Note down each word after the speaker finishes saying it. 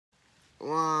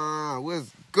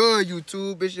good,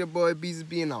 YouTube? It's your boy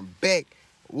BZB, and I'm back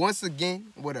once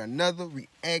again with another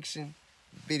reaction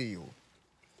video.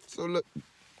 So look,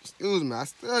 excuse me, I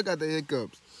still got the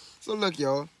hiccups. So look,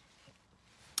 y'all.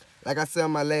 Like I said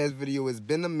in my last video, it's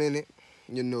been a minute.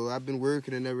 You know, I've been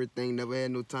working and everything. Never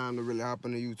had no time to really hop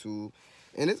on the YouTube,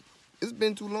 and it's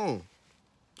been too long.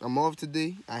 I'm off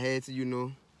today. I had to, you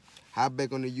know, hop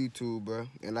back on the YouTube, bro.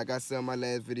 And like I said in my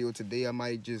last video, today I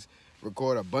might just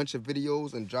record a bunch of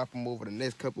videos and drop them over the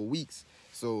next couple weeks.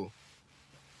 So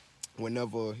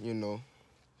whenever, you know,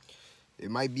 it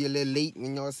might be a little late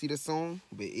when y'all see the song,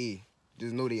 but hey,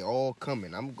 just know they all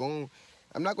coming. I'm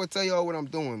not gonna tell y'all what I'm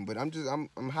doing, but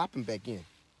I'm hopping back in.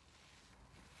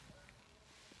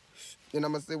 And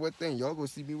I'm gonna say one thing, y'all gonna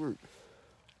see me work.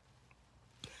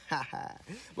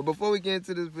 But before we get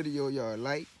into this video, y'all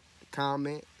like,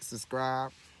 comment,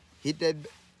 subscribe, hit that,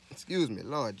 excuse me,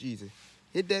 Lord Jesus,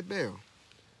 hit that bell.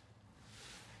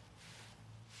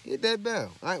 Hit that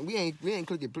bell. We ain't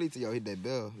clicking play till y'all hit that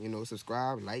bell. You know,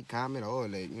 subscribe, like, comment, all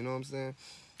that. You know what I'm saying?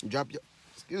 Drop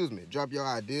your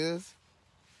ideas.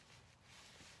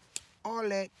 All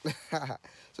that.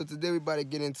 So today we about to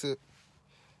get into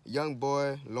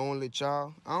Youngboy, Lonely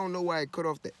Child. I don't know why I cut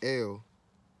off the L.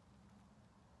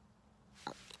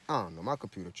 I don't know, my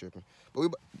computer tripping. But we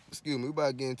about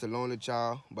to get into Lonely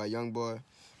Child by Youngboy.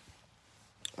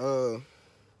 I'm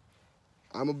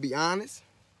gonna be honest.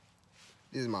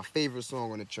 This is my favorite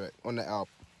song on the track, on the album.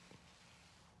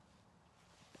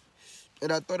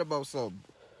 And I thought about something.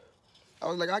 I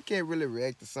was like, I can't really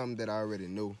react to something that I already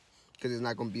know, because it's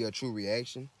not gonna be a true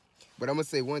reaction. But I'm gonna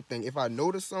say one thing: if I know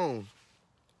the song,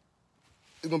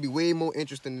 it's gonna be way more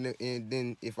interesting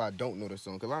than if I don't know the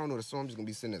song. Cause if I don't know the song, I'm just gonna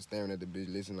be sitting there staring at the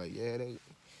bitch, listening like, yeah, they,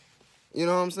 you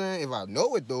know what I'm saying? If I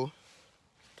know it though,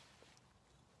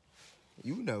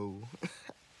 you know.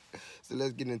 So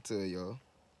let's get into it, y'all.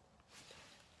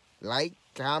 Like,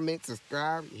 comment,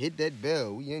 subscribe, hit that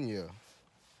bell. We in here.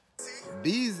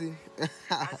 Busy.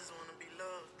 I just wanna be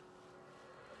loved.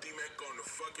 D-Mac on the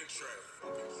fucking track.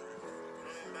 Don't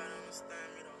nobody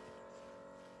understand me though.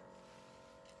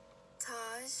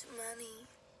 Taj money.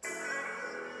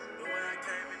 The way I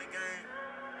came in the game,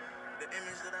 the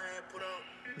image that I had put out,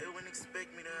 they wouldn't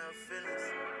expect me to have feelings.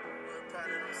 Well, it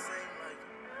probably don't seem like it.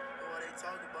 But why they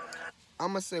talk about me? I'm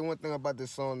gonna say one thing about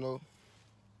this song though.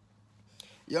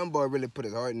 Youngboy really put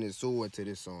his heart and his soul into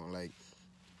this song, like,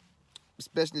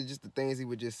 especially just the things he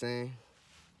was just saying.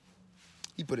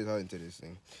 He put his heart into this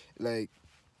thing. Like,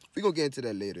 we gonna get into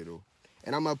that later though.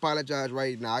 And I'm gonna apologize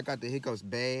right now. I got the hiccups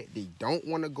bad. They don't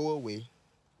want to go away.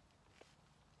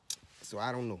 So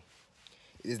I don't know.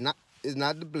 It's not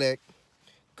the black,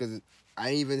 cause I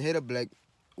ain't even hit a black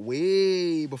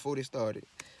way before they started.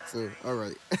 So all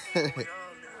right.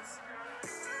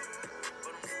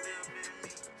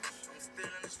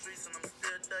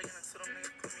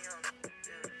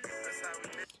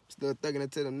 Still thugging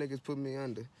until them niggas put me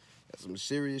under. That's some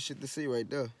serious shit to see right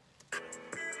there.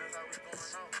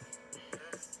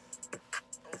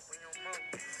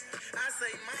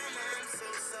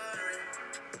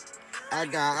 I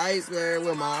got ice where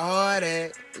my heart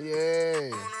at,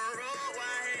 yeah.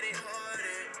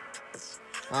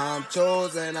 I'm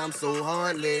chosen, I'm so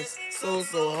heartless, so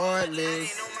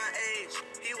heartless.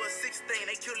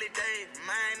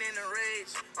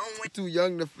 Too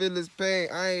young to feel this pain.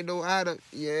 I ain't know how to.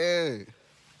 Yeah.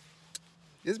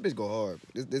 This bitch go hard.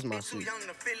 This my shit.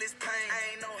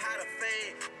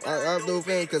 I'm no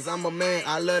fan because I'm a man.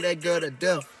 I love that girl to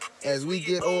death. As we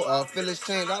get old, our feelings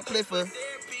change. I play for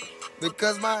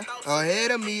because my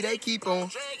ahead of me they keep on.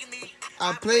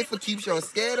 I play for keeps y'all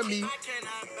scared of me.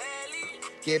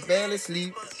 Can't barely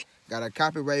sleep. Got a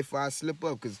copyright before I slip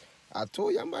up because I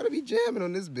told you I'm about to be jamming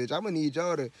on this bitch. I'm gonna need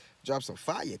y'all to drop some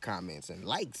fire comments and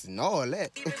likes and all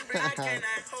that.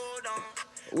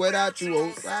 Without you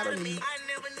outside of me.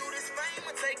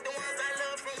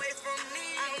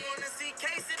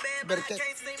 Better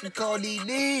catch call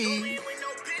DD.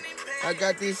 I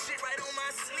got this.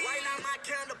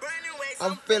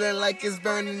 I'm feeling like it's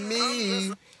burning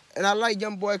me. And I like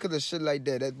Youngboy because of shit like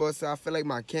that. That boy said, I feel like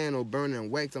my candle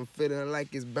burning wax. I'm feeling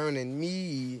like it's burning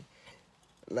me.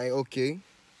 Like, okay.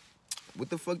 What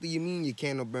the fuck do you mean your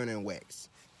candle burning wax?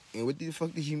 And what the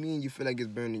fuck do you mean you feel like it's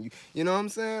burning you? You know what I'm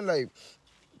saying? Like,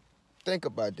 think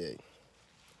about that.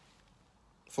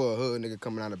 For a hood nigga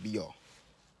coming out of BR.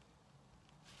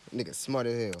 Nigga smart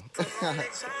as hell.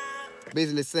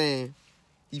 Basically saying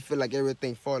he feel like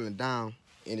everything falling down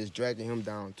and it's dragging him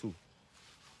down too.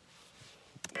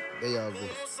 There y'all go.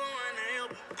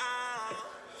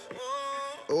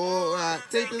 Oh, I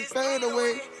take this pain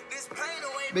away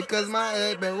because my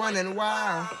head been running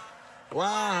wild.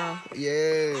 Wow,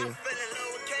 yeah.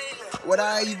 What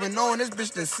I even know, this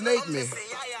bitch done snake me.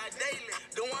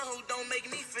 The one who don't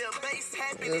make me feel base,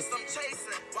 happiness I'm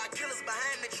chasing. Why killers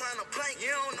behind me trying to plank?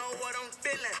 You don't know what I'm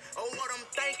feeling or what I'm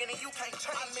thinking, and you can't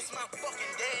change. I miss my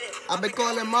fucking daddy. I been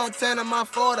calling Montana my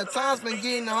father. Times been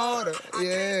getting harder.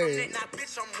 Yeah. Now,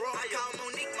 bitch, I'm raw. I call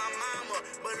Monique my mama,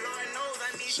 but Lord knows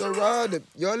I need Sharonda,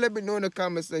 y'all let me know in the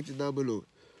comment section down below.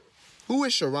 Who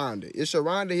is Sharonda? Is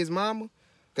Sharonda his mama?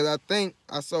 Because I think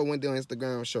I saw one day on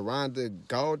Instagram, Sharonda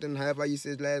Golden, however you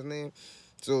say his last name.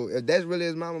 So if that's really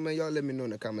his mama, man, y'all let me know in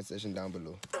the comment section down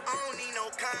below. I don't need no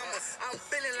commas. I'm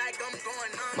feeling like I'm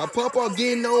going on. My papa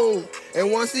getting old,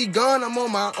 and once he gone, I'm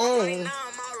on my own. Now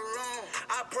I'm all alone.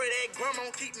 I pray that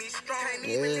grandma keep me strong. Can't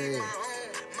even leave my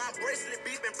home. My bracelet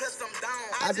beeping, plus I'm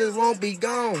down. I just won't be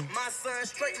gone. My son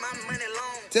straight, my money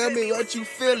long. Tell me what you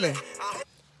feeling.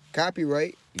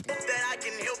 Copyright. That I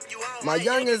can help you out. My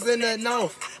youngins in that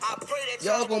north. I pray that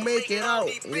Y'all gonna make it out.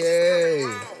 These bitches Yeah.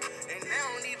 coming round. And they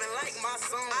don't even like my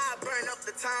song. I burn up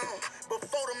the town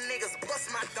before them niggas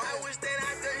bust my dome. I wish that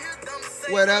I could hear them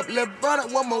say, What up, little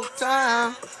brother? One more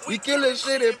time. We killing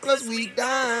shit and plus we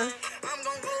dying. I'm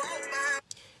gonna go out behind.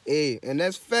 Hey, and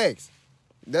that's facts.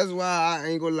 That's why I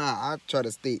ain't gonna lie. I try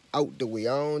to stay out the way.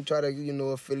 I don't try to,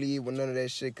 affiliate with none of that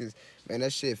shit. Cause, man,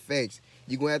 that shit facts.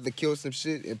 You gonna have to kill some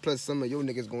shit, and plus some of your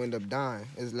niggas gonna end up dying.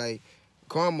 It's like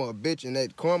karma a bitch, and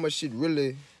that karma shit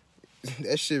really,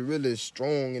 that shit really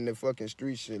strong in the fucking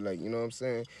street shit. Like, you know what I'm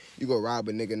saying? You go rob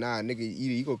a nigga, nigga,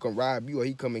 either he gonna come rob you or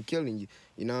he come and killing you.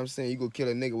 You know what I'm saying? You go kill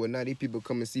a nigga, well, now these people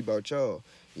come and see about y'all.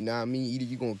 You know what I mean? Either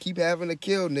you gonna keep having to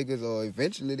kill niggas, or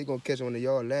eventually they gonna catch one of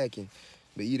y'all lacking.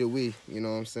 But either way, you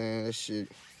know what I'm saying? That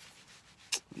shit,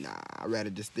 nah, I'd rather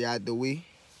just stay out the way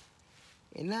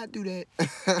and not do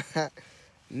that.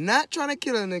 Not trying to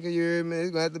kill a nigga, you hear me?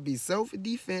 It's gonna have to be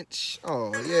self-defense.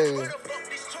 Oh, yeah. Where the fuck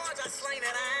this charge I slain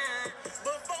that iron?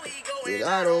 Before he go in,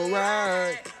 I don't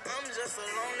ride. I'm just a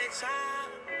lonely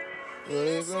child. Well,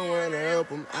 there's someone to help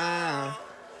him out.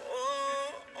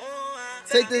 I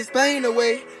Take this pain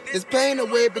away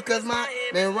because my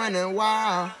been running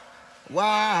wild.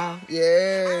 Wow,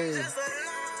 yeah. just a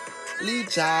lonely Lead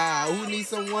child who needs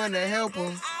someone to help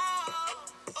him.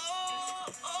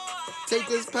 Take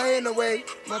this pain away,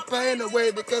 my pain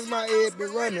away because my head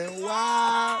been running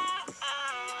wild.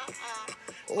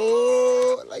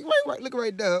 Oh, like right, look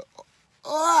right there.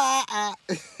 Oh,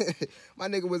 my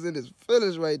nigga was in his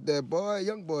feelings right there, boy.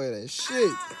 Youngboy, that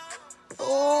shit.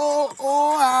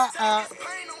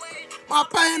 My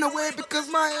pain away because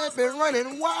my head been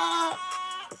running wild.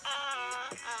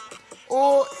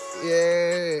 Oh,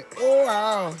 yeah. Oh,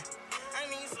 wow.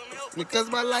 Because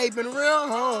my life been real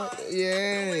hard.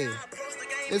 Yeah.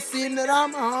 It seems that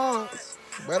I'm hard.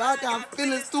 But I got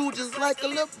feelings too, just like a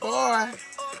little boy.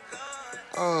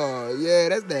 Oh, yeah,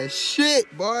 that's that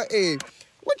shit, boy. Hey,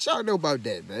 what y'all know about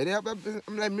that, man?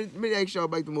 I'm like, let me ask y'all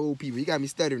about them old people. You got me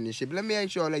stuttering this shit, but let me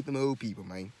ask y'all like them old people,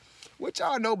 man. What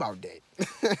y'all know about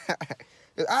that?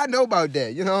 I know about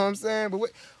that, you know what I'm saying? But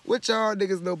what y'all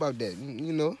niggas know about that,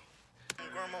 you know?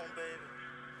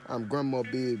 I'm grandma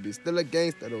baby. Still a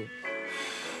gangster, though.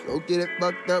 Don't get it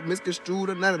fucked up, misconstrued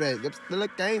or none of that. I'm still a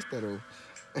gangster, though.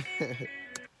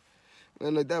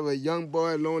 And look, that was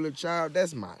Youngboy, Lonely Child.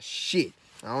 That's my shit.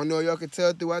 I don't know if y'all can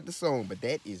tell throughout the song, but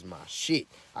that is my shit.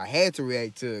 I had to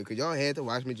react to it because y'all had to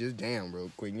watch me just jam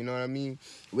real quick. You know what I mean?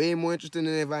 Way more interesting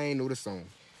than if I ain't know the song.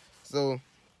 So,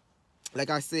 like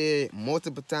I said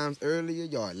multiple times earlier,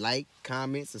 y'all like,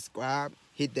 comment, subscribe,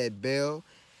 hit that bell.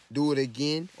 Do it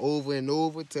again, over and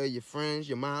over. Tell your friends,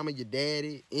 your mama, your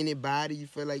daddy, anybody you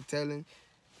feel like telling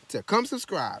to come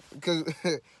subscribe. Because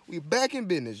we back in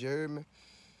business, you heard me?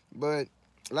 But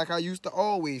like I used to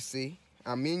always say,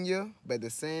 I'm in you, but at the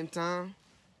same time,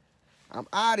 I'm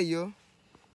out of you.